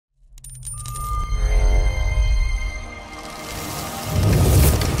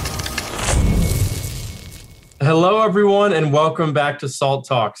Hello, everyone, and welcome back to SALT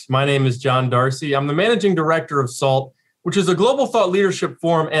Talks. My name is John Darcy. I'm the managing director of SALT, which is a global thought leadership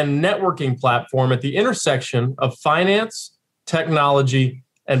forum and networking platform at the intersection of finance, technology,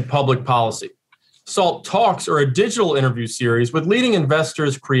 and public policy. SALT Talks are a digital interview series with leading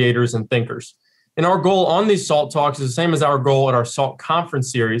investors, creators, and thinkers. And our goal on these SALT Talks is the same as our goal at our SALT Conference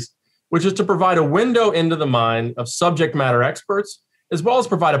series, which is to provide a window into the mind of subject matter experts, as well as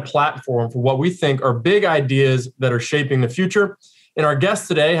provide a platform for what we think are big ideas that are shaping the future. And our guest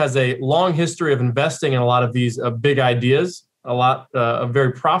today has a long history of investing in a lot of these big ideas, a lot of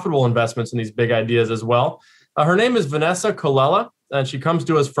very profitable investments in these big ideas as well. Her name is Vanessa Colella, and she comes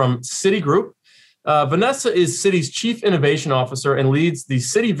to us from Citigroup. Vanessa is Citi's Chief Innovation Officer and leads the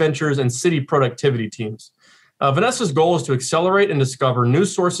Citi Ventures and Citi Productivity teams. Vanessa's goal is to accelerate and discover new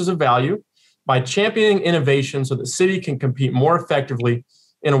sources of value by championing innovation so that Citi can compete more effectively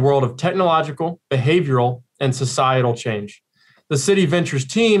in a world of technological, behavioral, and societal change. The Citi Ventures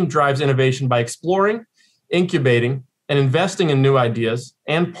team drives innovation by exploring, incubating, and investing in new ideas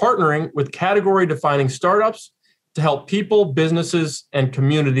and partnering with category-defining startups to help people, businesses, and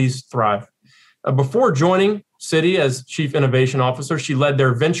communities thrive. Before joining Citi as Chief Innovation Officer, she led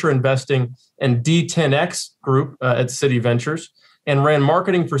their venture investing and D10X group at Citi Ventures and ran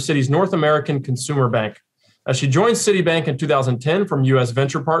marketing for Citi's North American Consumer Bank. She joined Citibank in 2010 from U.S.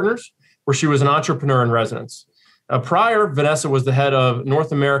 Venture Partners, where she was an entrepreneur in residence. Prior, Vanessa was the head of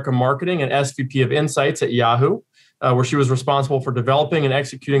North America Marketing and SVP of Insights at Yahoo, where she was responsible for developing and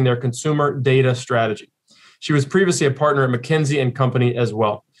executing their consumer data strategy. She was previously a partner at McKinsey & Company as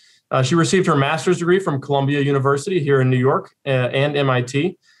well. She received her master's degree from Columbia University here in New York and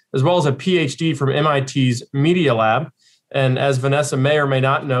MIT, as well as a PhD from MIT's Media Lab. And as Vanessa may or may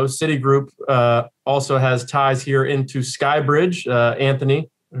not know, Citigroup also has ties here into Skybridge. Anthony,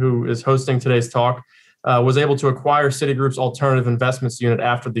 who is hosting today's talk, was able to acquire Citigroup's alternative investments unit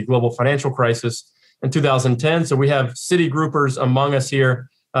after the global financial crisis in 2010. So we have Citigroupers among us here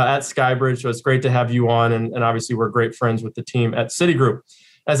at Skybridge. So it's great to have you on. And obviously, we're great friends with the team at Citigroup.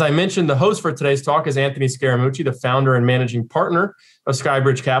 As I mentioned, the host for today's talk is Anthony Scaramucci, the founder and managing partner of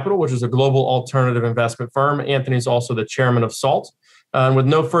Skybridge Capital, which is a global alternative investment firm. Anthony is also the chairman of SALT. And with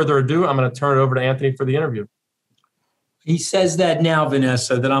no further ado, I'm going to turn it over to Anthony for the interview. He says that now,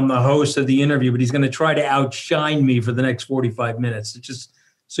 Vanessa, that I'm the host of the interview, but he's going to try to outshine me for the next 45 minutes. It's just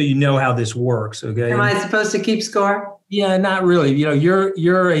so you know how this works, okay? Am I supposed to keep score? Yeah, not really. You know,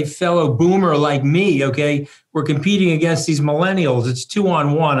 you're a fellow boomer like me, okay? We're competing against these millennials. It's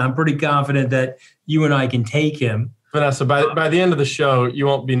 2-on-1. I'm pretty confident that you and I can take him. Vanessa, by the end of the show, you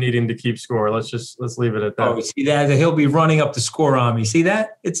won't be needing to keep score. Let's leave it at that. Oh, you see that? He'll be running up the score on me. See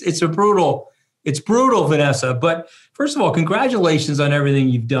that? It's brutal, Vanessa. But first of all, congratulations on everything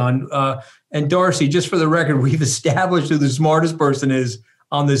you've done. And Darcy, just for the record, we've established who the smartest person is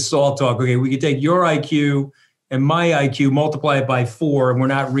on this SALT Talk. Okay, we could take your IQ and my IQ, multiply it by 4, and we're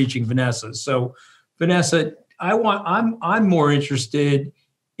not reaching Vanessa's. So, Vanessa, I'm more interested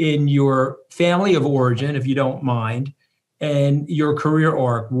in your family of origin, if you don't mind, and your career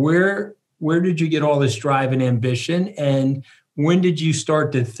arc. Where did you get all this drive and ambition, and when did you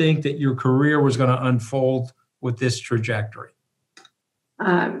start to think that your career was going to unfold with this trajectory?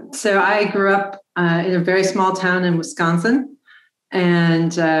 So I grew up in a very small town in Wisconsin,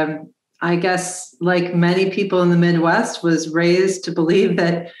 and I guess, like many people in the Midwest, was raised to believe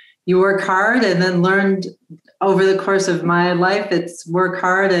that you work hard and then learned over the course of my life, it's work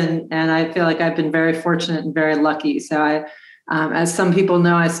hard. And I feel like I've been very fortunate and very lucky. So as some people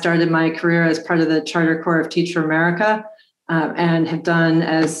know, I started my career as part of the Charter Corps of Teach for America and have done,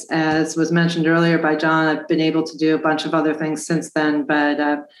 as was mentioned earlier by John, I've been able to do a bunch of other things since then.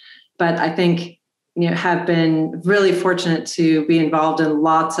 But I think, have been really fortunate to be involved in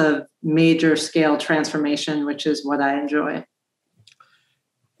lots of major scale transformation, which is what I enjoy.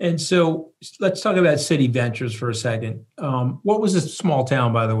 And so let's talk about Citi Ventures for a second. What was this small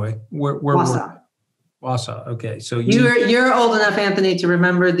town, by the way? Where Wausau. Wausau. Okay. So you're old enough, Anthony, to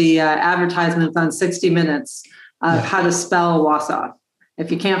remember the advertisements on 60 Minutes of how to spell Wausau.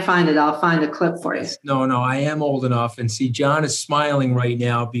 If you can't find it, I'll find a clip for you. No, I am old enough. And see, John is smiling right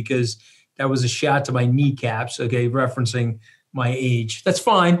now because that was a shot to my kneecaps, okay, referencing my age. That's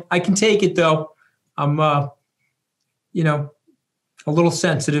fine. I can take it, though. I'm, a little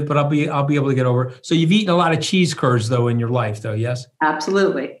sensitive, but I'll be able to get over it. So you've eaten a lot of cheese curds, though, in your life, though, yes?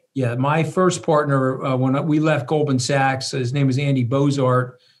 Absolutely. Yeah, my first partner, when we left Goldman Sachs, his name was Andy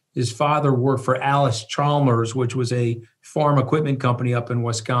Bozart. His father worked for Alice Chalmers, which was a farm equipment company up in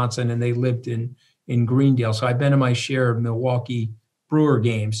Wisconsin, and they lived in Greendale. So I've been to my share of Milwaukee Brewer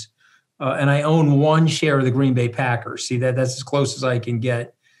games. and I own one share of the Green Bay Packers. See, that's as close as I can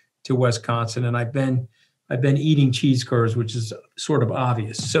get to Wisconsin. And I've been eating cheese curds, which is sort of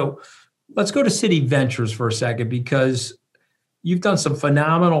obvious. So let's go to City Ventures for a second, because you've done some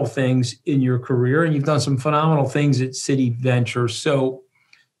phenomenal things in your career, and you've done some phenomenal things at City Ventures. So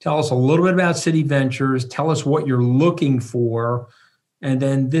tell us a little bit about City Ventures. Tell us what you're looking for. And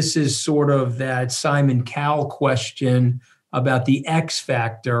then this is sort of that Simon Cowell question about the X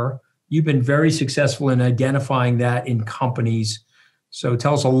factor. You've been very successful in identifying that in companies. So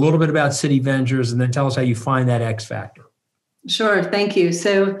tell us a little bit about City Ventures, and then tell us how you find that X factor. Sure, thank you.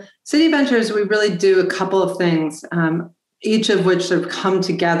 So City Ventures, we really do a couple of things, each of which sort of come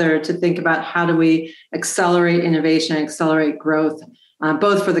together to think about how do we accelerate innovation, accelerate growth,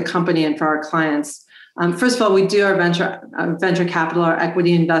 both for the company and for our clients. First of all, we do our venture capital, our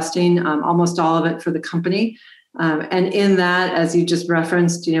equity investing, almost all of it for the company. And in that, as you just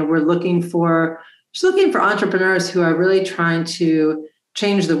referenced, we're looking for entrepreneurs who are really trying to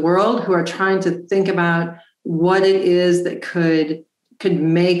change the world, who are trying to think about what it is that could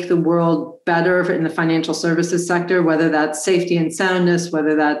make the world better in the financial services sector, whether that's safety and soundness,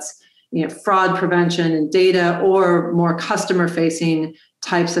 whether that's fraud prevention and data, or more customer-facing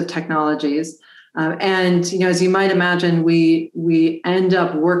types of technologies. And as you might imagine, we end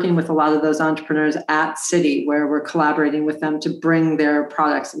up working with a lot of those entrepreneurs at Citi, where we're collaborating with them to bring their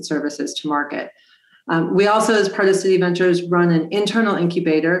products and services to market. We also, as part of City Ventures, run an internal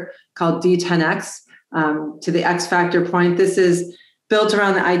incubator called D10X. To the X Factor point, this is built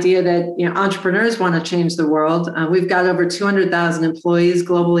around the idea that entrepreneurs want to change the world. We've got over 200,000 employees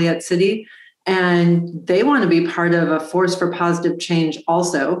globally at Citi, and they want to be part of a force for positive change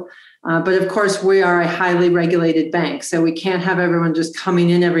also. But of course, we are a highly regulated bank, so we can't have everyone just coming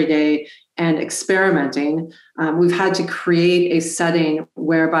in every day and experimenting. We've had to create a setting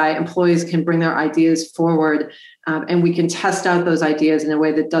whereby employees can bring their ideas forward, and we can test out those ideas in a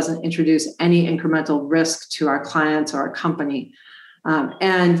way that doesn't introduce any incremental risk to our clients or our company.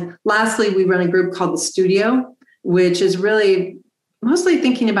 And lastly, we run a group called The Studio, which is really mostly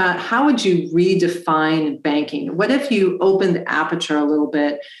thinking about how would you redefine banking? What if you opened the aperture a little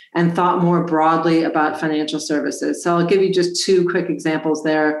bit and thought more broadly about financial services? So I'll give you just two quick examples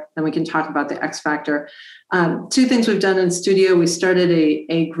there, then we can talk about the X factor. Two things we've done in Studio. We started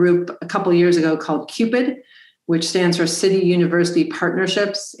a group a couple of years ago called Cupid, which stands for City University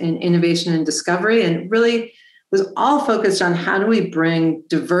Partnerships in Innovation and Discovery, and really was all focused on how do we bring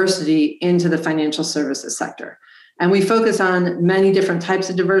diversity into the financial services sector. And we focus on many different types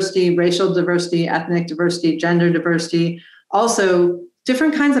of diversity: racial diversity, ethnic diversity, gender diversity, also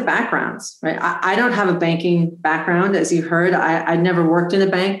different kinds of backgrounds, right? I don't have a banking background, as you heard. I'd never worked in a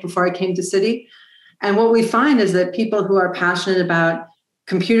bank before I came to Citi. And what we find is that people who are passionate about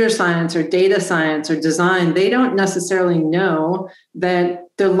computer science or data science or design, they don't necessarily know that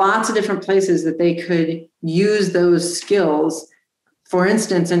there are lots of different places that they could use those skills, for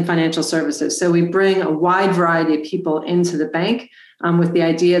instance, in financial services. So we bring a wide variety of people into the bank with the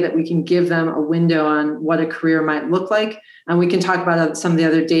idea that we can give them a window on what a career might look like. And we can talk about some of the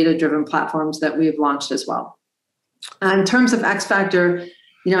other data-driven platforms that we've launched as well. In terms of X Factor,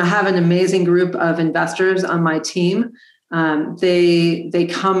 I have an amazing group of investors on my team. They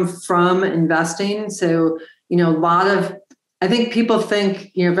come from investing. So, I think people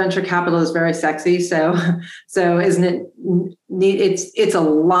think, venture capital is very sexy. So isn't it neat? It's a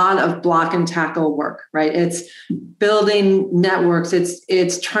lot of block and tackle work, right? It's building networks.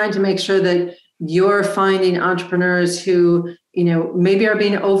 It's trying to make sure that you're finding entrepreneurs who, maybe are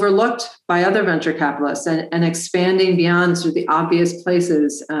being overlooked by other venture capitalists and expanding beyond sort of the obvious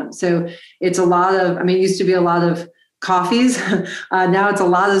places. So it's a lot of, it used to be a lot of coffees. Now it's a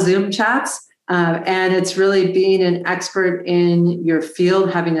lot of Zoom chats. And it's really being an expert in your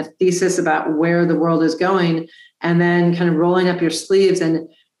field, having a thesis about where the world is going, and then kind of rolling up your sleeves and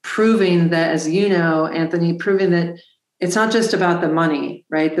proving that, as you know, Anthony, proving that it's not just about the money,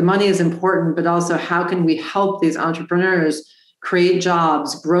 right? The money is important, but also how can we help these entrepreneurs create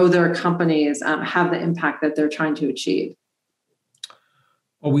jobs, grow their companies, have the impact that they're trying to achieve.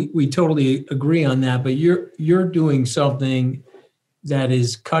 Well, we totally agree on that, but you're doing something that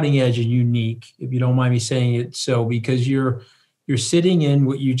is cutting edge and unique, if you don't mind me saying it so, because you're sitting in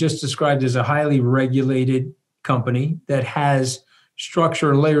what you just described as a highly regulated company that has structure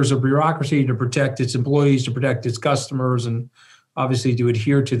and layers of bureaucracy to protect its employees, to protect its customers, and obviously to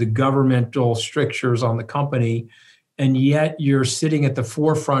adhere to the governmental strictures on the company. And yet you're sitting at the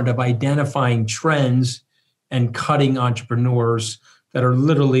forefront of identifying trends and cutting entrepreneurs that are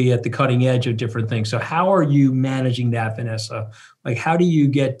literally at the cutting edge of different things. So how are you managing that, Vanessa? Like, how do you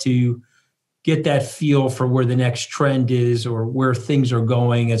get to get that feel for where the next trend is or where things are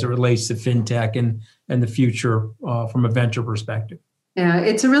going as it relates to fintech and the future from a venture perspective? Yeah,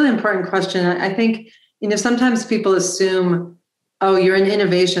 it's a really important question. I think, sometimes people assume, oh, you're in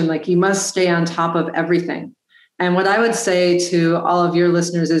innovation, like you must stay on top of everything. And what I would say to all of your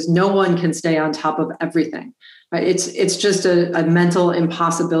listeners is no one can stay on top of everything. Right? It's just a mental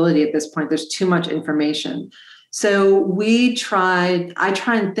impossibility at this point. There's too much information. So I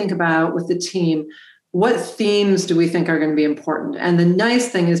try and think about with the team, what themes do we think are going to be important? And the nice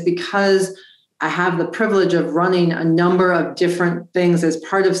thing is, because I have the privilege of running a number of different things as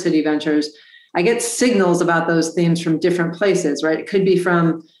part of Citi Ventures, I get signals about those themes from different places, right? It could be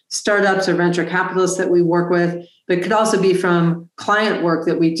from startups or venture capitalists that we work with, but it could also be from client work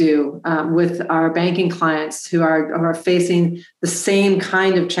that we do with our banking clients who are facing the same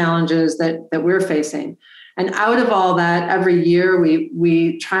kind of challenges that we're facing. And out of all that, every year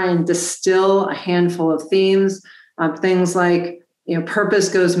we try and distill a handful of themes, things like, purpose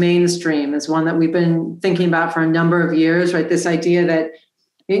goes mainstream is one that we've been thinking about for a number of years, right? This idea that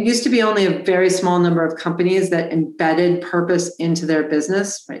it used to be only a very small number of companies that embedded purpose into their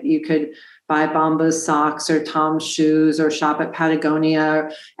business, right? You could buy Bombas socks or Tom's shoes or shop at Patagonia,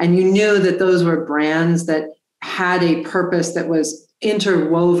 and you knew that those were brands that had a purpose that was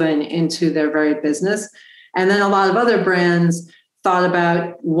interwoven into their very business. And then a lot of other brands thought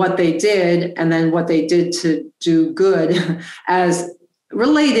about what they did and then what they did to do good as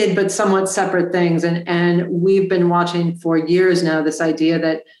related but somewhat separate things. And we've been watching for years now this idea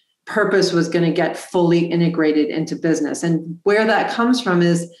that purpose was going to get fully integrated into business. And where that comes from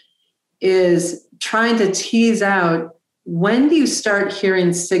is trying to tease out, when do you start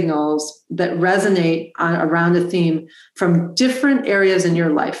hearing signals that resonate around a theme from different areas in your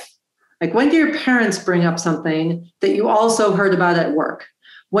life? Like, when do your parents bring up something that you also heard about at work?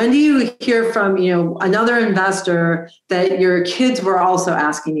 When do you hear from, another investor that your kids were also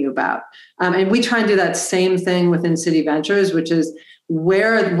asking you about? And we try and do that same thing within Citi Ventures, which is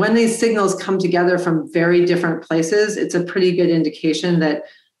when these signals come together from very different places, it's a pretty good indication that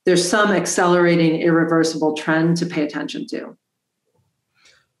there's some accelerating, irreversible trend to pay attention to.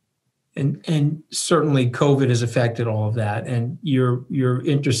 And certainly COVID has affected all of that. And you're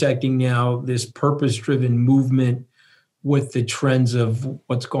intersecting now this purpose-driven movement with the trends of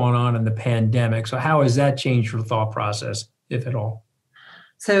what's going on in the pandemic. So how has that changed your thought process, if at all?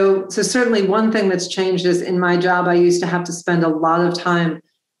 So certainly one thing that's changed is, in my job, I used to have to spend a lot of time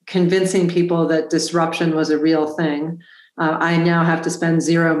convincing people that disruption was a real thing. I now have to spend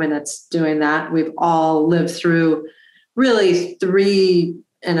 0 minutes doing that. We've all lived through really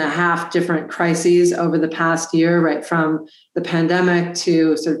 3.5 different crises over the past year, right from the pandemic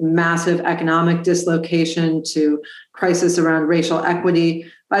to sort of massive economic dislocation to crisis around racial equity.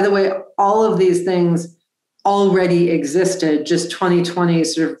 By the way, all of these things already existed. Just 2020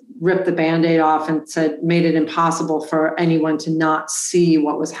 sort of ripped the Band-Aid off and made it impossible for anyone to not see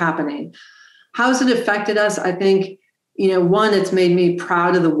what was happening. How has it affected us? I think, one, it's made me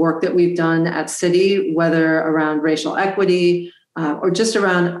proud of the work that we've done at Citi, whether around racial equity, or just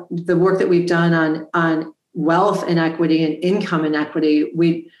around the work that we've done on wealth inequity and income inequity.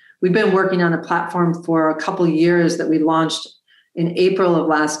 We've been working on a platform for a couple of years that we launched in April of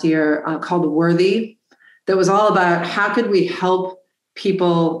last year called Worthy, that was all about how could we help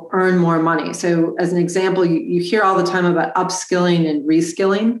people earn more money. So as an example, you hear all the time about upskilling and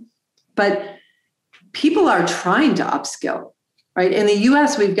reskilling, but people are trying to upskill. Right. In the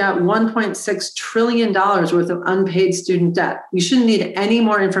US, we've got $1.6 trillion worth of unpaid student debt. You shouldn't need any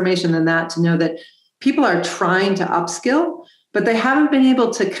more information than that to know that people are trying to upskill, but they haven't been able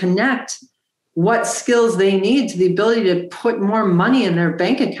to connect what skills they need to the ability to put more money in their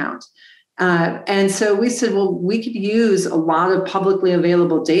bank account. And so we said, well, we could use a lot of publicly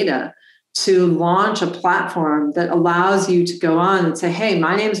available data to launch a platform that allows you to go on and say, hey,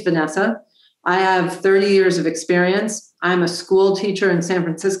 my name's Vanessa. I have 30 years of experience. I'm a school teacher in San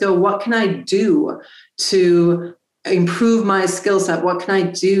Francisco. What can I do to improve my skill set? What can I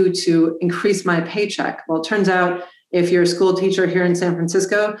do to increase my paycheck? Well, it turns out if you're a school teacher here in San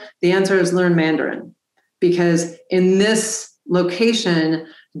Francisco, the answer is learn Mandarin, because in this location,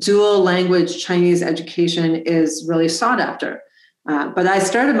 dual language Chinese education is really sought after. But I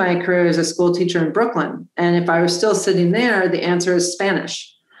started my career as a school teacher in Brooklyn. And if I were still sitting there, the answer is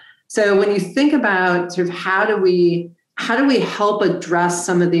Spanish. So when you think about sort of how do we help address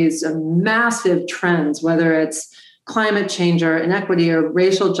some of these massive trends, whether it's climate change or inequity or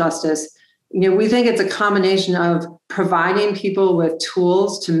racial justice, we think it's a combination of providing people with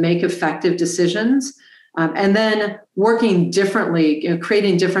tools to make effective decisions, And then working differently,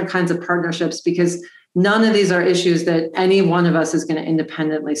 creating different kinds of partnerships, because none of these are issues that any one of us is going to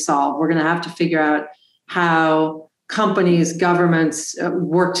independently solve. We're going to have to figure out how companies, governments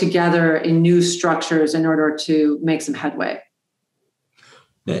work together in new structures in order to make some headway.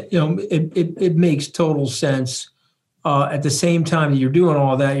 It makes total sense. At the same time that you're doing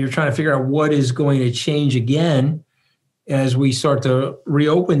all that, you're trying to figure out what is going to change again as we start to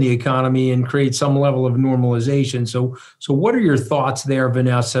reopen the economy and create some level of normalization. So what are your thoughts there,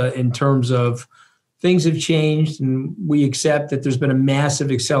 Vanessa, in terms of things have changed and we accept that there's been a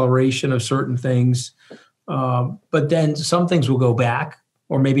massive acceleration of certain things, but then some things will go back,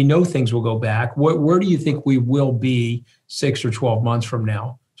 or maybe no things will go back. Where do you think we will be 6 or 12 months from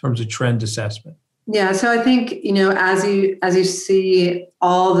now in terms of trend assessment? Yeah, so I think, as you see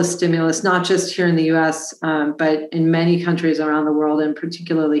all the stimulus, not just here in the U.S., but in many countries around the world, and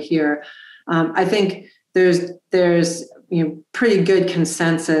particularly here, I think there's pretty good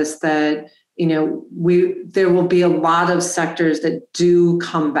consensus that there will be a lot of sectors that do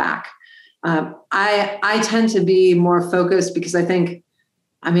come back. I tend to be more focused because I think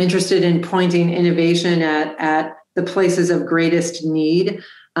I'm interested in pointing innovation at the places of greatest need.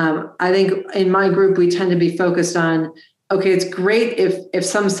 I think in my group, we tend to be focused on, okay, it's great if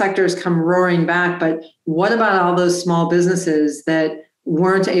some sectors come roaring back, but what about all those small businesses that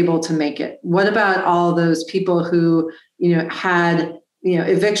weren't able to make it? What about all those people who, had,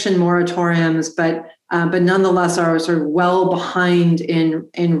 eviction moratoriums, but nonetheless are sort of well behind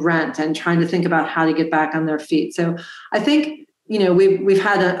in rent and trying to think about how to get back on their feet. So I think, we've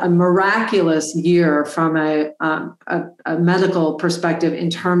had a miraculous year from a medical perspective in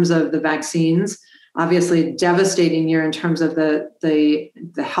terms of the vaccines. Obviously, a devastating year in terms of the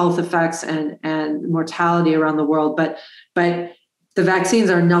health effects and mortality around the world. But the vaccines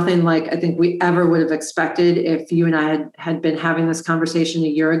are nothing like I think we ever would have expected if you and I had been having this conversation a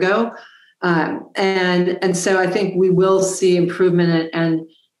year ago. And so I think we will see improvement, and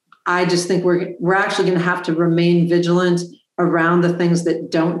I just think we're actually going to have to remain vigilant around the things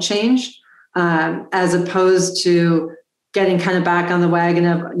that don't change, as opposed to getting kind of back on the wagon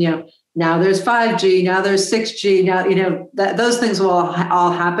of, now there's 5G, now there's 6G, now, those things will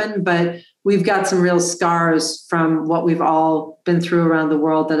all happen, but we've got some real scars from what we've all been through around the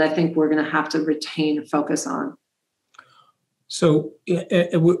world that I think we're going to have to retain focus on. So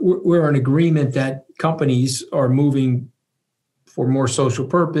we're in agreement that companies are moving for more social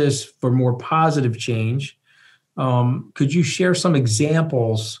purpose, for more positive change. Could you share some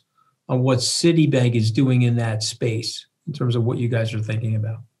examples on what Citibank is doing in that space in terms of what you guys are thinking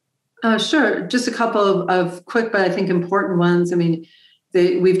about? Sure. Just a couple of quick, but I think important ones. I mean,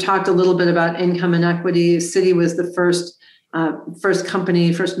 we've talked a little bit about income inequity. Citi was the first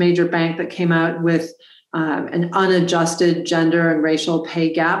major bank that came out with an unadjusted gender and racial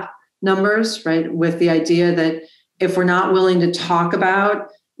pay gap numbers, right? With the idea that if we're not willing to talk about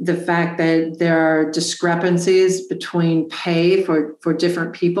the fact that there are discrepancies between pay for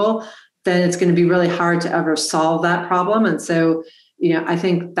different people, then it's going to be really hard to ever solve that problem. And so, I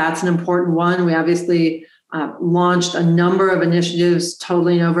think that's an important one. We obviously launched a number of initiatives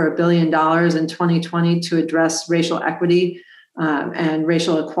totaling over $1 billion in 2020 to address racial equity and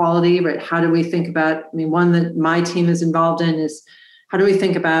racial equality, right? How do we think about, one that my team is involved in is how do we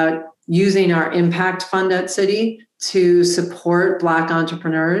think about using our impact fund at Citi to support Black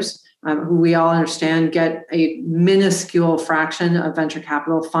entrepreneurs who we all understand get a minuscule fraction of venture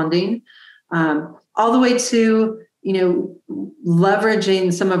capital funding, all the way to,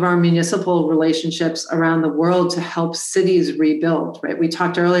 leveraging some of our municipal relationships around the world to help cities rebuild, right? We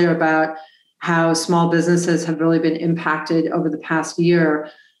talked earlier about how small businesses have really been impacted over the past year.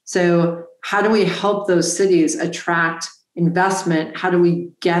 So how do we help those cities attract investment? How do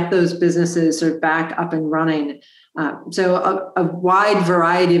we get those businesses sort of back up and running? So a wide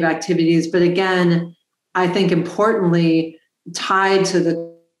variety of activities, but again, I think importantly tied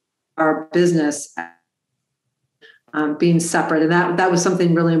to our business being separate. And that was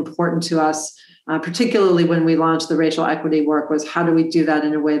something really important to us, particularly when we launched the racial equity work, was how do we do that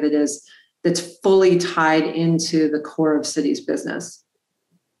in a way that's fully tied into the core of Citi's business?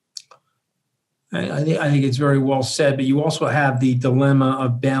 I think it's very well said, but you also have the dilemma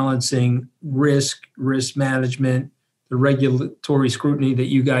of balancing risk management, the regulatory scrutiny that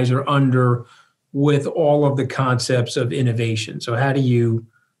you guys are under with all of the concepts of innovation. So how do you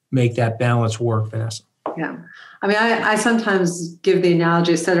make that balance work, Vanessa? Yeah. I sometimes give the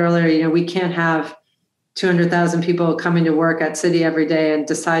analogy I said earlier, we can't have 200,000 people coming to work at Citi every day and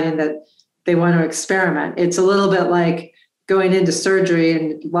deciding that they want to experiment. It's a little bit like going into surgery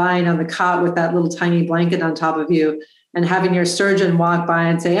and lying on the cot with that little tiny blanket on top of you and having your surgeon walk by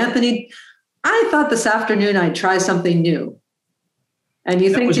and say, Anthony, I thought this afternoon I'd try something new. And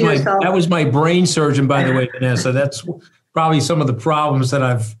you think to yourself, that was my brain surgeon, by the way, Vanessa. That's probably some of the problems that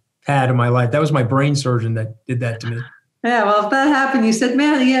I've had in my life. That was my brain surgeon that did that to me. Yeah, well, if that happened, you said,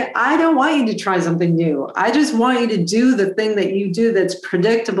 man, yeah, I don't want you to try something new. I just want you to do the thing that you do that's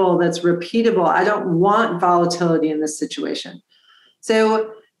predictable, that's repeatable. I don't want volatility in this situation.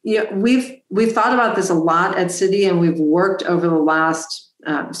 So we've thought about this a lot at Citi, and we've worked over the last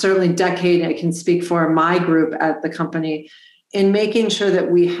certainly decade. I can speak for my group at the company in making sure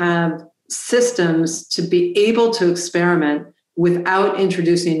that we have systems to be able to experiment without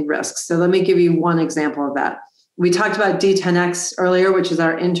introducing risks. So let me give you one example of that. We talked about D10X earlier, which is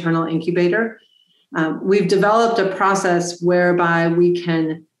our internal incubator. We've developed a process whereby we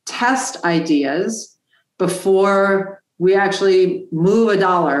can test ideas before we actually move a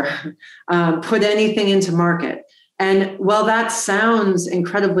dollar, put anything into market. And while that sounds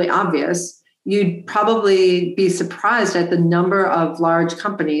incredibly obvious, you'd probably be surprised at the number of large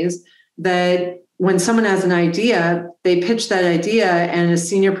companies that when someone has an idea, they pitch that idea and a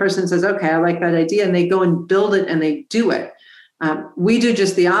senior person says, okay, I like that idea. And they go and build it and they do it. We do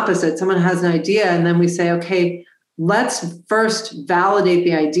just the opposite. Someone has an idea and then we say, okay, let's first validate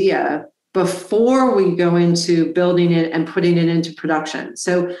the idea before we go into building it and putting it into production.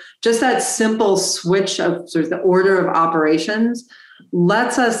 So just that simple switch of sort of the order of operations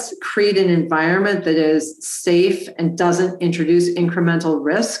lets us create an environment that is safe and doesn't introduce incremental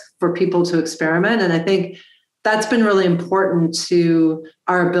risk for people to experiment. And I think that's been really important to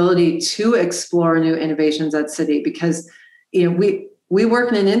our ability to explore new innovations at Citi, because we work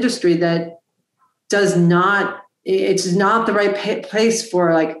in an industry that it's not the right place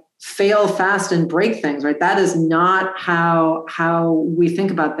for like fail fast and break things, right? That is not how we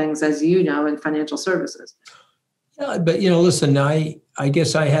think about things, as you know, in financial services. Yeah, but listen, I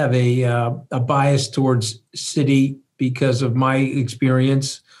guess I have a bias towards Citi because of my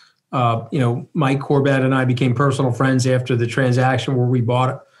experience. Mike Corbat and I became personal friends after the transaction where we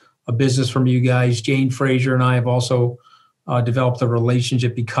bought a business from you guys. Jane Fraser and I have also developed a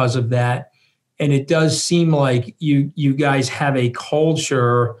relationship because of that. And it does seem like you guys have a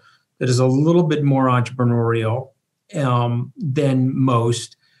culture that is a little bit more entrepreneurial than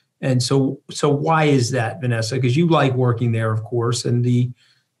most. And so why is that, Vanessa? Because you like working there, of course, and you're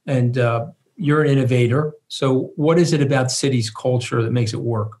an innovator. So what is it about Citi's culture that makes it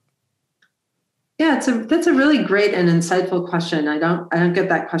work? Yeah, that's a really great and insightful question. I don't get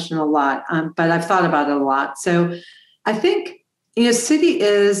that question a lot, but I've thought about it a lot. So I think Citi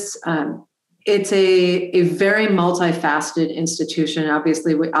is it's a very multifaceted institution.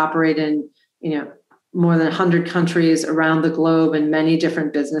 Obviously, we operate in more than 100 countries around the globe and many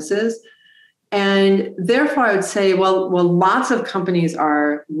different businesses. And therefore, I would say, well, lots of companies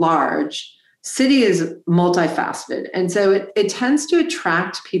are large. Citi is multifaceted. And so it tends to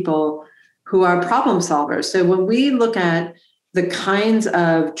attract people who are problem solvers. So when we look at the kinds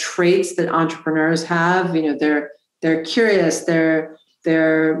of traits that entrepreneurs have, they're curious, they're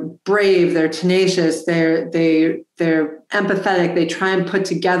brave, they're tenacious, they're empathetic. They try and put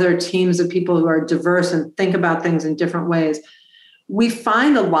together teams of people who are diverse and think about things in different ways. We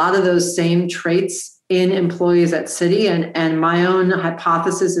find a lot of those same traits in employees at Citi. And my own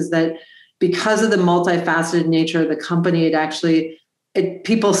hypothesis is that because of the multifaceted nature of the company,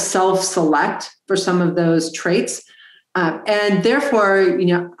 people self-select for some of those traits. And therefore,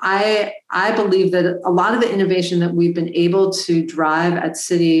 I believe that a lot of the innovation that we've been able to drive at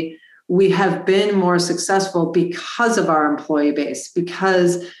Citi, we have been more successful because of our employee base,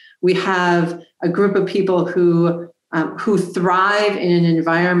 because we have a group of people who thrive in an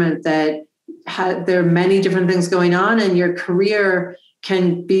environment that there are many different things going on, and your career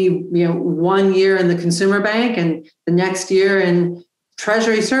can be 1 year in the consumer bank and the next year in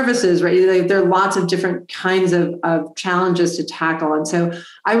treasury services, right? There are lots of different kinds of challenges to tackle. And so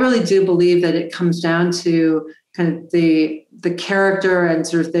I really do believe that it comes down to kind of the character and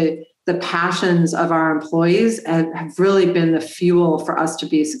sort of the passions of our employees have really been the fuel for us to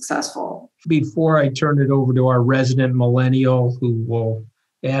be successful. Before I turn it over to our resident millennial who will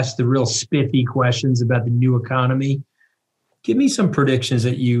ask the real spiffy questions about the new economy, give me some predictions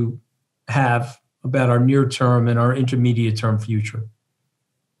that you have about our near term and our intermediate term future.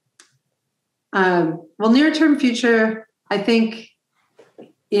 Near-term future, I think,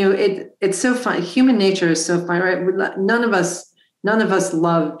 it's so fun. Human nature is so fun, right? None of us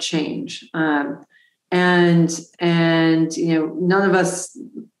love change. And none of us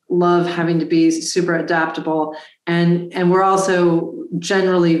love having to be super adaptable. And we're also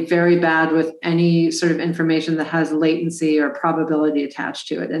generally very bad with any sort of information that has latency or probability attached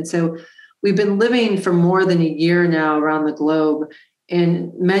to it. And so we've been living for more than a year now around the globe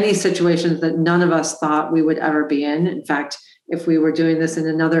in many situations that none of us thought we would ever be in. In fact, if we were doing this in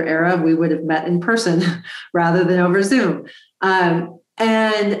another era, we would have met in person rather than over Zoom.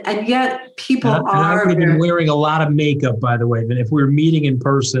 And yet people are. I would have been wearing a lot of makeup, by the way. But if we were meeting in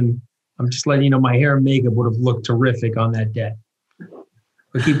person, I'm just letting you know my hair and makeup would have looked terrific on that day.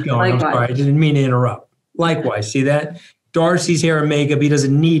 But keep going. Likewise. I'm sorry. I didn't mean to interrupt. Likewise. See that? Darcy's hair and makeup, he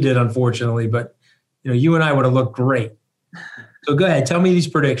doesn't need it, unfortunately. But you and I would have looked great. So go ahead. Tell me these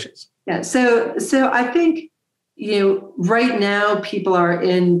predictions. Yeah. So I think, right now people are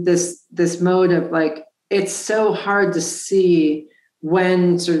in this mode of like, it's so hard to see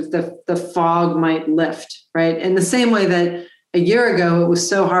when sort of the fog might lift, right? In the same way that a year ago, it was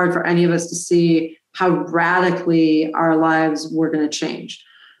so hard for any of us to see how radically our lives were going to change.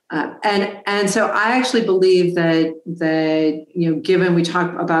 And so I actually believe that given we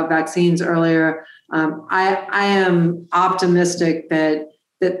talked about vaccines earlier, I am optimistic that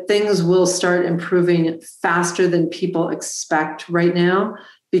things will start improving faster than people expect right now,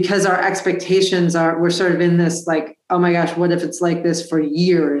 because our expectations we're sort of in this like, oh my gosh, what if it's like this for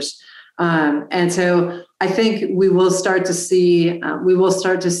years? And so I think we will start to see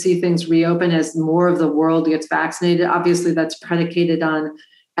things reopen as more of the world gets vaccinated. Obviously, that's predicated on,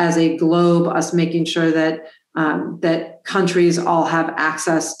 as a globe, us making sure that countries all have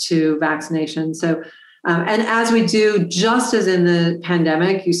access to vaccination. So, and as we do, just as in the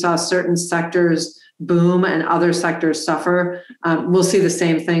pandemic, you saw certain sectors boom and other sectors suffer. We'll see the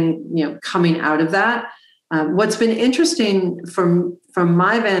same thing, coming out of that. What's been interesting from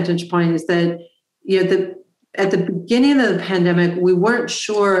my vantage point is that, at the beginning of the pandemic, we weren't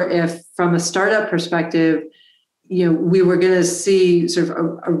sure if, from a startup perspective, we were going to see sort of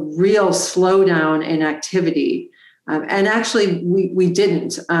a real slowdown in activity. And actually, we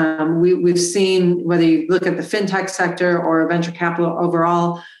didn't. We've seen, whether you look at the fintech sector or venture capital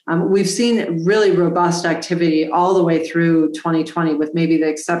overall, we've seen really robust activity all the way through 2020, with maybe the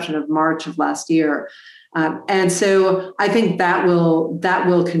exception of March of last year. And so I think that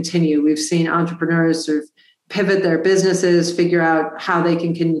will continue. We've seen entrepreneurs sort of pivot their businesses, figure out how they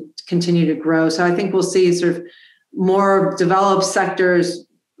can continue to grow. So I think we'll see sort of more developed sectors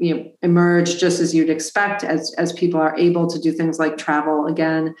emerge just as you'd expect, as people are able to do things like travel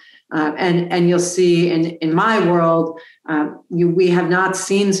again. And you'll see in my world, we have not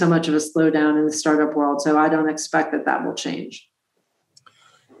seen so much of a slowdown in the startup world. So I don't expect that will change.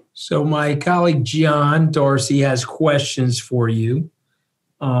 So my colleague, John Darcy, has questions for you.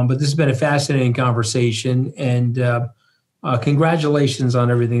 But this has been a fascinating conversation, and congratulations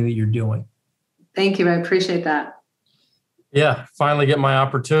on everything that you're doing. Thank you. I appreciate that. Yeah, finally get my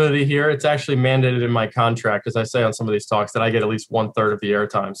opportunity here. It's actually mandated in my contract, as I say on some of these talks, that I get at least 1/3 of the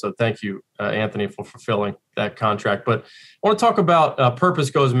airtime. So thank you, Anthony, for fulfilling that contract. But I want to talk about Purpose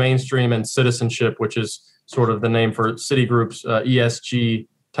Goes Mainstream and Citizenship, which is sort of the name for Citigroup's ESG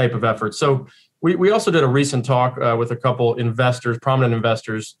type of effort. So we also did a recent talk with a couple investors, prominent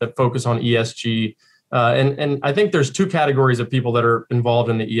investors, that focus on ESG. And I think there's two categories of people that are involved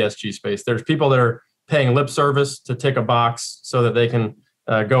in the ESG space. There's people that are paying lip service to tick a box so that they can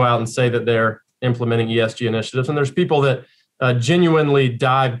go out and say that they're implementing ESG initiatives. And there's people that genuinely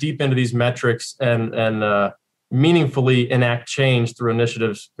dive deep into these metrics and meaningfully enact change through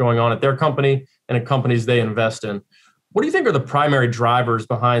initiatives going on at their company and at companies they invest in. What do you think are the primary drivers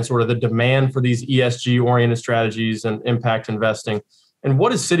behind sort of the demand for these ESG-oriented strategies and impact investing? And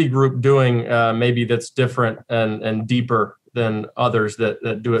what is Citigroup doing maybe that's different and deeper than others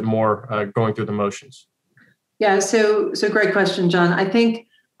that do it more going through the motions? Yeah, so great question, John. I think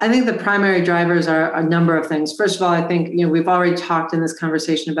the primary drivers are a number of things. First of all, I think we've already talked in this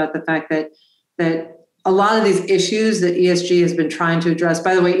conversation about the fact that a lot of these issues that ESG has been trying to address.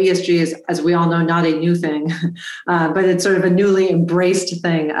 By the way, ESG is, as we all know, not a new thing, but it's sort of a newly embraced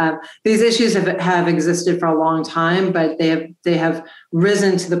thing. These issues have existed for a long time, but they have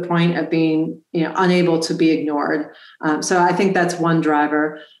risen to the point of being unable to be ignored. So I think that's one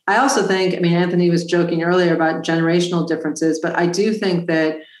driver. I also think, Anthony was joking earlier about generational differences, but I do think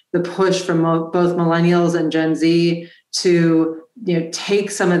that the push from both millennials and Gen Z to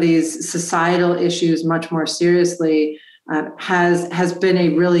take some of these societal issues much more seriously has been a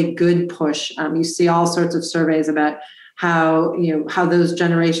really good push. You see all sorts of surveys about how those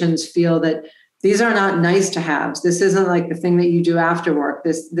generations feel that these are not nice to haves. This isn't like the thing that you do after work.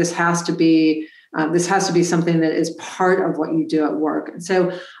 This has to be This has to be something that is part of what you do at work. And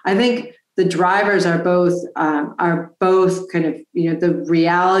so I think the drivers are both kind of, the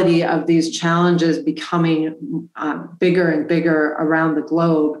reality of these challenges becoming bigger and bigger around the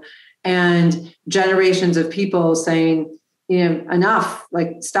globe, and generations of people saying, enough,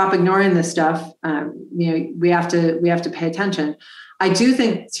 like stop ignoring this stuff. We have to pay attention. I do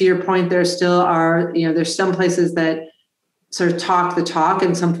think, to your point, there still are, there's some places that sort of talk the talk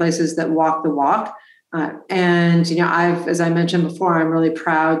and some places that walk the walk. And as I mentioned before, I'm really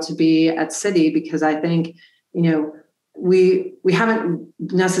proud to be at Citi because I think, we haven't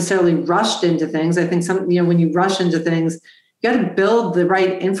necessarily rushed into things. I think when you rush into things, you got to build the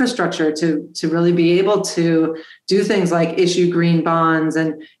right infrastructure to really be able to do things like issue green bonds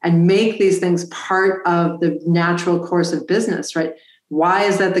and make these things part of the natural course of business, right? Why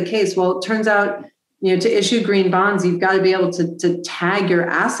is that the case? Well, it turns out, to issue green bonds, you've got to be able to tag your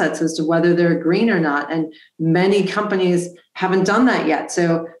assets as to whether they're green or not. And many companies haven't done that yet.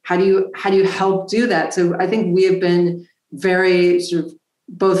 So how do you help do that? So I think we have been very sort of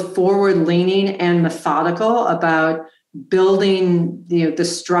both forward-leaning and methodical about building the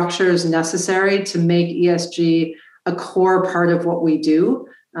structures necessary to make ESG a core part of what we do.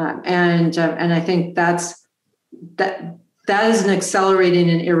 And I think that is an accelerating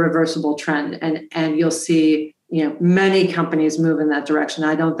and irreversible trend. And you'll see, many companies move in that direction.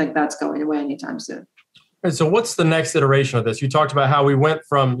 I don't think that's going away anytime soon. And so what's the next iteration of this? You talked about how we went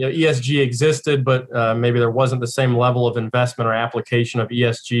from ESG existed, but maybe there wasn't the same level of investment or application of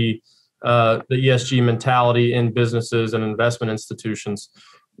ESG, the ESG mentality in businesses and investment institutions.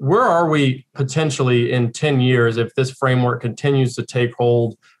 Where are we potentially in 10 years if this framework continues to take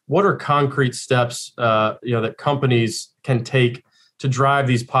hold? What are concrete steps that companies can take to drive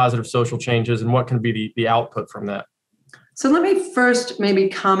these positive social changes, and what can be the output from that? So let me first maybe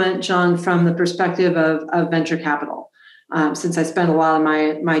comment, John, from the perspective of venture capital, since I spend a lot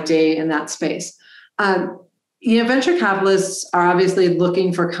of my day in that space. Venture capitalists are obviously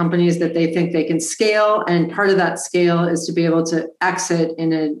looking for companies that they think they can scale, and part of that scale is to be able to exit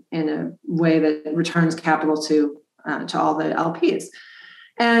in a way that returns capital to all the LPs.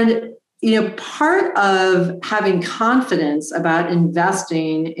 And part of having confidence about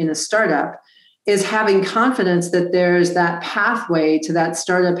investing in a startup is having confidence that there's that pathway to that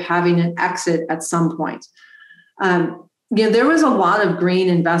startup having an exit at some point. There was a lot of green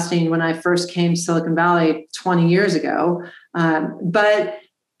investing when I first came to Silicon Valley 20 years ago, but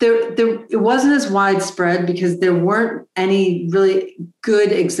it wasn't as widespread because there weren't any really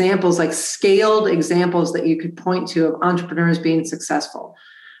good examples, like scaled examples that you could point to of entrepreneurs being successful.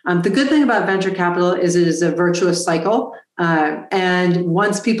 The good thing about venture capital is it is a virtuous cycle. And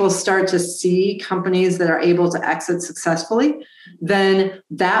once people start to see companies that are able to exit successful, then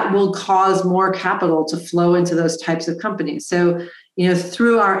that will cause more capital to flow into those types of companies. So,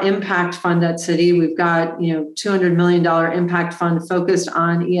 through our impact fund at Citi, we've got, $200 million impact fund focused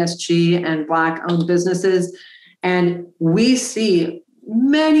on ESG and Black-owned businesses. And we see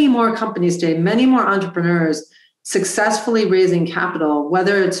many more companies today, many more entrepreneurs successfully raising capital,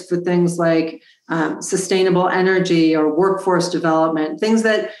 whether it's for things like sustainable energy or workforce development, things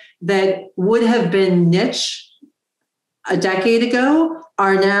that would have been niche a decade ago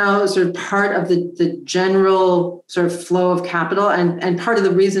are now sort of part of the general sort of flow of capital. And part of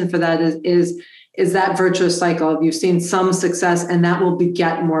the reason for that is that virtuous cycle. You've seen some success and that will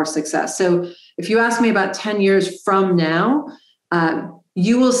beget more success. So if you ask me about 10 years from now,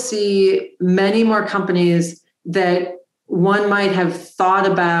 you will see many more companies that one might have thought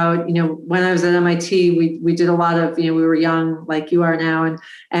about. When I was at MIT, we did a lot of, we were young like you are now.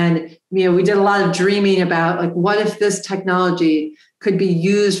 And we did a lot of dreaming about like, what if this technology could be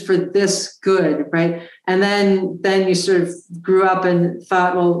used for this good, right? And then you sort of grew up and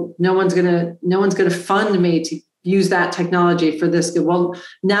thought, well, no one's gonna fund me to use that technology for this good. Well,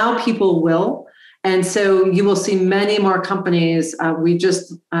 now people will. And so you will see many more companies. We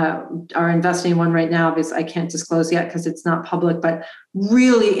just are investing in one right now. Obviously, I can't disclose yet because it's not public, but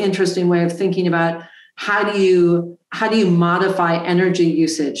really interesting way of thinking about how do you modify energy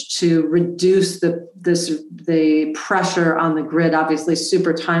usage to reduce the pressure on the grid. Obviously,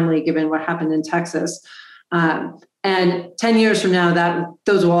 super timely given what happened in Texas. And 10 years from now,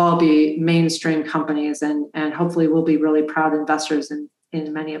 those will all be mainstream companies, and hopefully we'll be really proud investors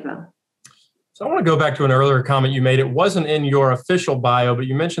in many of them. So I want to go back to an earlier comment you made. It wasn't in your official bio, but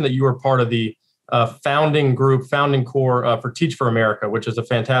you mentioned that you were part of the founding core for Teach for America, which is a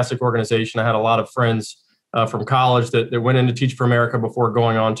fantastic organization. I had a lot of friends from college that went into Teach for America before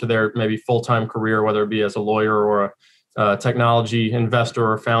going on to their maybe full-time career, whether it be as a lawyer or a technology investor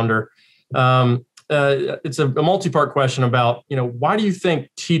or founder. It's a multi-part question about, why do you think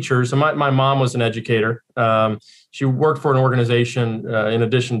teachers, and my mom was an educator. She worked for an organization in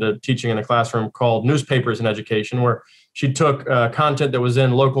addition to teaching in a classroom called Newspapers in Education, where she took content that was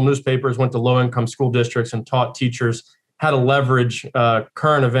in local newspapers, went to low-income school districts and taught teachers how to leverage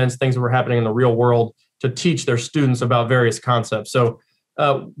current events, things that were happening in the real world to teach their students about various concepts. So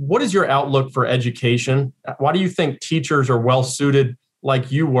what is your outlook for education? Why do you think teachers are well suited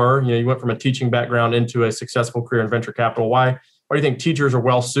like you were? You went from a teaching background into a successful career in venture capital. Why do you think teachers are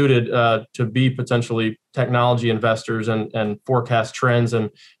well suited to be potentially technology investors and forecast trends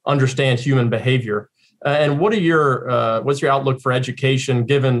and understand human behavior? And what's your outlook for education,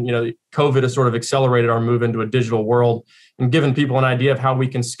 given COVID has sort of accelerated our move into a digital world and given people an idea of how we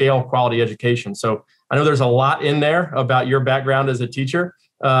can scale quality education? So I know there's a lot in there about your background as a teacher,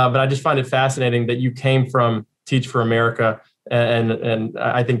 but I just find it fascinating that you came from Teach for America, and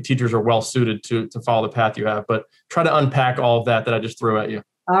I think teachers are well suited to follow the path you have. But try to unpack all of that I just threw at you.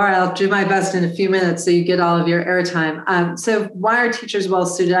 All right, I'll do my best in a few minutes so you get all of your airtime. So why are teachers well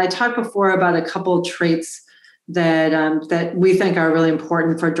suited? I talked before about a couple of traits that we think are really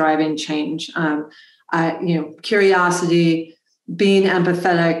important for driving change. Curiosity, being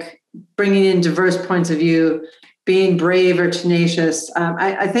empathetic, bringing in diverse points of view, being brave or tenacious.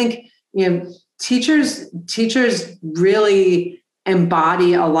 I think teachers really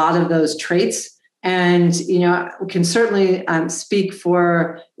embody a lot of those traits. And, can certainly speak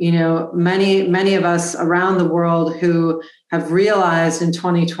for, many of us around the world who have realized in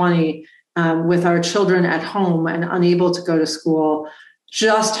 2020 with our children at home and unable to go to school,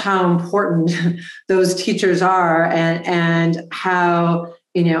 just how important those teachers are and how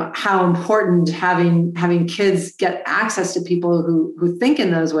important having kids get access to people who think in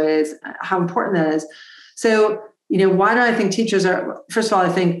those ways, how important that is. So, why do I think teachers are? First of all, I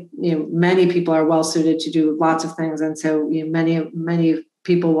think many people are well suited to do lots of things, and so many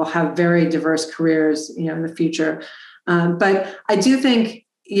people will have very diverse careers, in the future. But I do think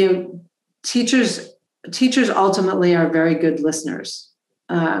teachers ultimately are very good listeners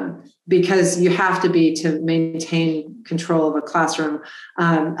because you have to be to maintain control of a classroom.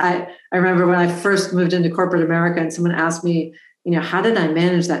 I remember when I first moved into corporate America, and someone asked me, how did I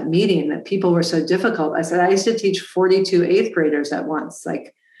manage that meeting that people were so difficult? I said, I used to teach 42 eighth graders at once.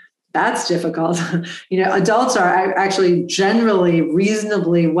 Like, that's difficult. Adults are actually generally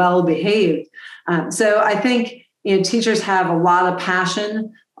reasonably well behaved. So I think, teachers have a lot of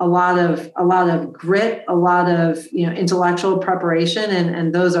passion, a lot of grit, a lot of, intellectual preparation.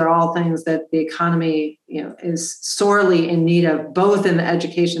 And those are all things that the economy, is sorely in need of, both in the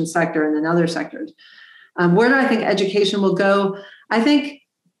education sector and in other sectors. Where do I think education will go? I think,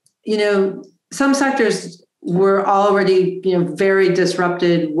 some sectors were already, very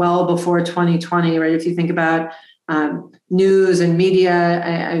disrupted well before 2020, right? If you think about news and media,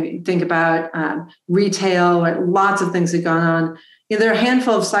 I think about retail, right? Lots of things have gone on. There are a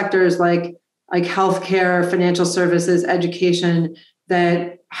handful of sectors like healthcare, financial services, education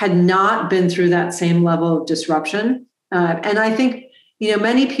that had not been through that same level of disruption. And I think,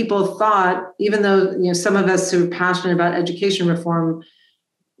 many people thought, even though, some of us who are passionate about education reform,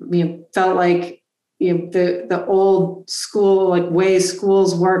 felt like, the old school, way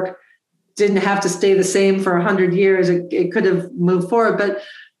schools work didn't have to stay the same for 100 years. It could have moved forward.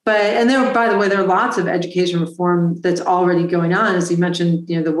 And by the way, there are lots of education reform that's already going on. As you mentioned,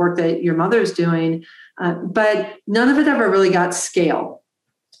 the work that your mother's doing, but none of it ever really got scale.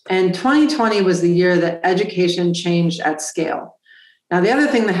 And 2020 was the year that education changed at scale. Now, the other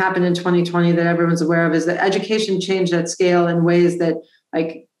thing that happened in 2020 that everyone's aware of is that education changed at scale in ways that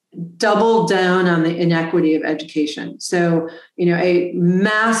doubled down on the inequity of education. So, a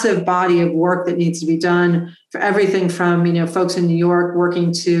massive body of work that needs to be done for everything from, folks in New York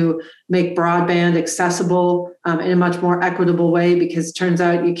working to make broadband accessible in a much more equitable way, because it turns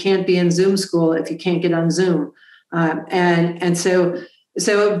out you can't be in Zoom school if you can't get on Zoom. And so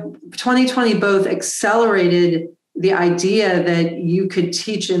 2020 both accelerated the idea that you could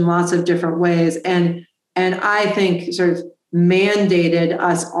teach in lots of different ways. And I think sort of mandated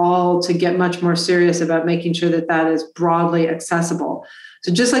us all to get much more serious about making sure that is broadly accessible.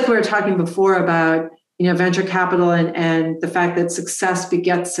 So just like we were talking before about, venture capital and the fact that success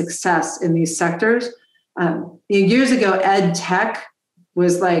begets success in these sectors. Years ago, ed tech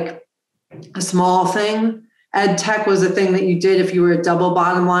was like a small thing. Ed tech was a thing that you did if you were a double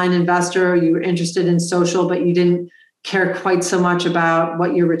bottom line investor, or you were interested in social, but you didn't care quite so much about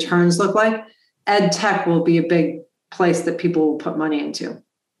what your returns look like. Ed tech will be a big place that people will put money into.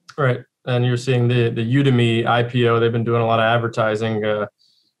 Right. And you're seeing the Udemy IPO. They've been doing a lot of advertising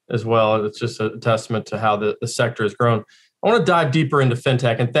as well. It's just a testament to how the sector has grown. I want to dive deeper into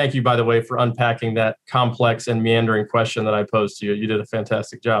fintech, and thank you, by the way, for unpacking that complex and meandering question that I posed to you. You did a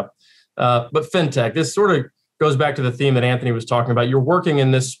fantastic job. But fintech, this sort of goes back to the theme that Anthony was talking about. You're working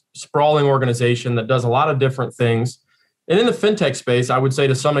in this sprawling organization that does a lot of different things. And in the fintech space, I would say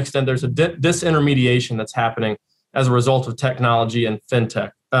to some extent, there's a disintermediation that's happening as a result of technology and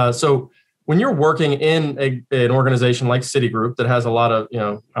fintech. So when you're working in an organization like Citigroup that has a lot of,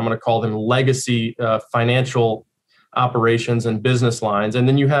 I'm going to call them legacy financial operations and business lines, and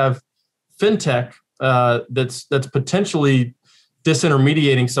then you have fintech that's potentially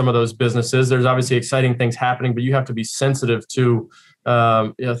disintermediating some of those businesses. There's obviously exciting things happening, but you have to be sensitive to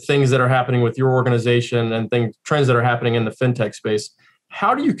things that are happening with your organization and trends that are happening in the fintech space.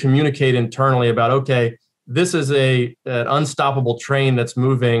 How do you communicate internally about, okay, this is an unstoppable train that's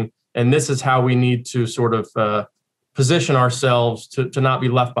moving, and this is how we need to sort of position ourselves to not be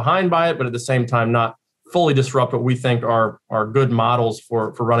left behind by it, but at the same time not fully disrupt what we think are good models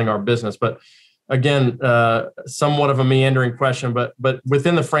for running our business. But again, somewhat of a meandering question, but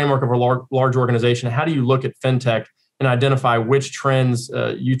within the framework of a large organization, how do you look at fintech and identify which trends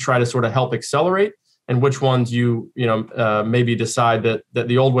you try to sort of help accelerate, and which ones you maybe decide that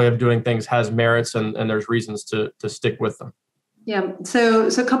the old way of doing things has merits and there's reasons to stick with them? Yeah. So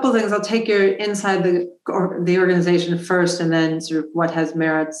a couple of things. I'll take your inside the organization first, and then sort of what has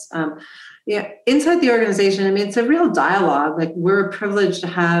merits. Inside the organization, I mean, it's a real dialogue. Like, we're privileged to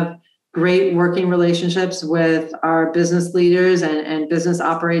have great working relationships with our business leaders and business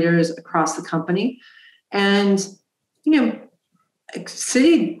operators across the company. And,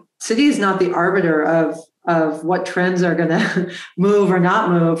 Citi is not the arbiter of what trends are going to move or not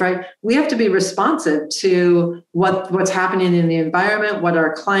move, right? We have to be responsive to what's happening in the environment, what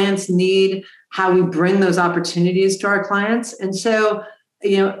our clients need, how we bring those opportunities to our clients. And so,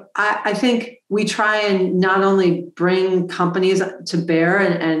 I think we try and not only bring companies to bear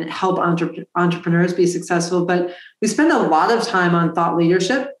and help entrepreneurs be successful, but we spend a lot of time on thought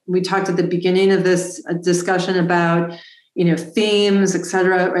leadership. We talked at the beginning of this discussion about, themes, et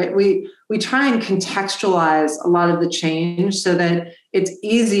cetera, right? We try and contextualize a lot of the change so that it's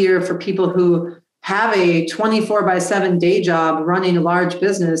easier for people who have a 24/7 day job running a large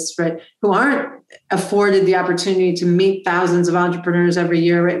business, right, who aren't afforded the opportunity to meet thousands of entrepreneurs every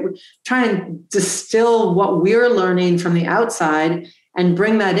year, right? We try and distill what we're learning from the outside and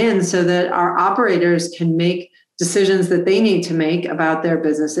bring that in so that our operators can make decisions that they need to make about their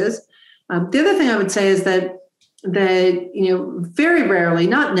businesses. The other thing I would say is that very rarely,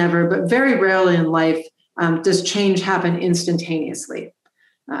 not never, but very rarely in life does change happen instantaneously.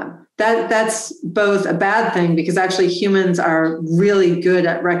 That's both a bad thing, because actually humans are really good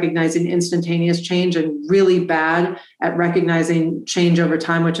at recognizing instantaneous change and really bad at recognizing change over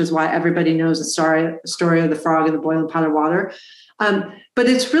time, which is why everybody knows the story of the frog in the boiling pot of water. But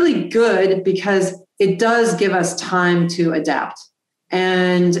it's really good because it does give us time to adapt.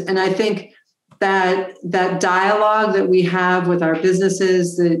 And I think that dialogue that we have with our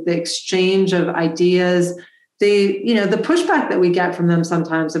businesses, the exchange of ideas, the pushback that we get from them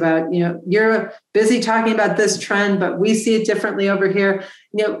sometimes about, you're busy talking about this trend, but we see it differently over here.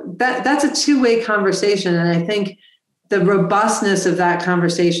 That's a two-way conversation. And I think the robustness of that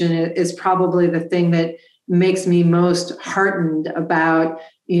conversation is probably the thing that makes me most heartened about,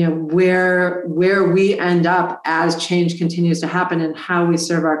 where we end up as change continues to happen and how we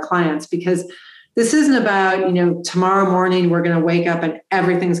serve our clients. Because this isn't about, tomorrow morning we're going to wake up and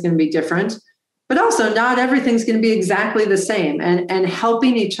everything's going to be different. But also not everything's going to be exactly the same, and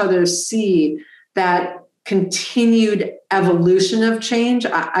helping each other see that continued evolution of change,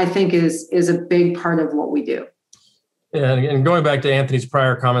 I think is a big part of what we do. Yeah, and going back to Anthony's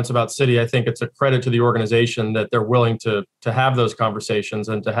prior comments about Citi, I think it's a credit to the organization that they're willing to have those conversations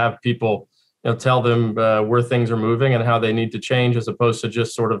and to have people tell them where things are moving and how they need to change, as opposed to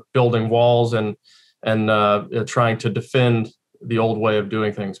just sort of building walls and trying to defend the old way of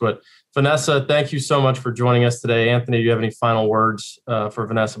doing things. But Vanessa, thank you so much for joining us today. Anthony, do you have any final words for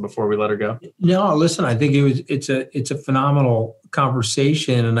Vanessa before we let her go? No, listen, I think it's a phenomenal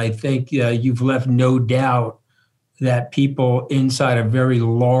conversation. And I think you've left no doubt that people inside of very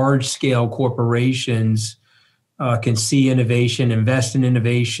large scale corporations can see innovation, invest in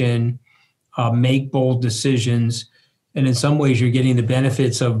innovation, make bold decisions. And in some ways, you're getting the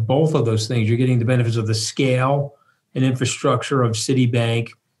benefits of both of those things. You're getting the benefits of the scale and infrastructure of Citibank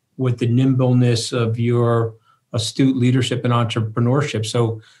with the nimbleness of your astute leadership and entrepreneurship.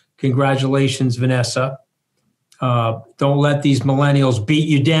 So congratulations, Vanessa. Don't let these millennials beat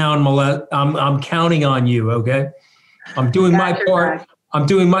you down. I'm counting on you, okay? I'm doing my part. I'm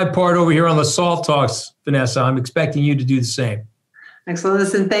doing my part over here on the Salt Talks, Vanessa. I'm expecting you to do the same. Excellent.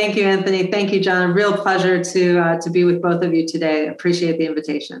 Listen, thank you, Anthony. Thank you, John. A real pleasure to be with both of you today. Appreciate the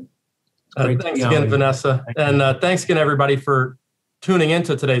invitation. Thanks again, Vanessa. And thanks again, everybody, for tuning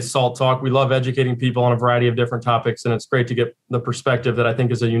into today's Salt Talk. We love educating people on a variety of different topics, and it's great to get the perspective that I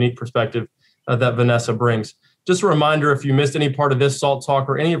think is a unique perspective that Vanessa brings. Just a reminder, if you missed any part of this Salt Talk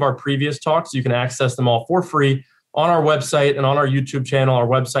or any of our previous talks, you can access them all for free on our website and on our YouTube channel. Our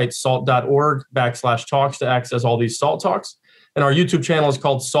website, salt.org/talks, to access all these Salt Talks. And our YouTube channel is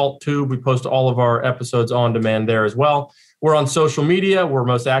called SaltTube. We post all of our episodes on demand there as well. We're on social media. We're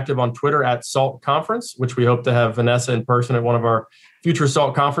most active on Twitter at Salt Conference, which we hope to have Vanessa in person at one of our future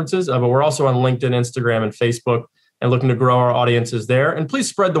Salt conferences. But we're also on LinkedIn, Instagram, and Facebook, and looking to grow our audiences there. And please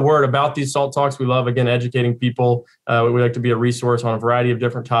spread the word about these Salt Talks. We love, again, educating people. We like to be a resource on a variety of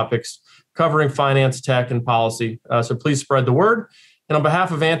different topics covering finance, tech, and policy. So please spread the word. And on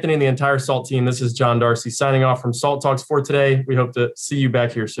behalf of Anthony and the entire SALT team, this is John Darcy signing off from Salt Talks for today. We hope to see you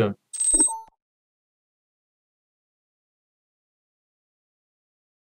back here soon.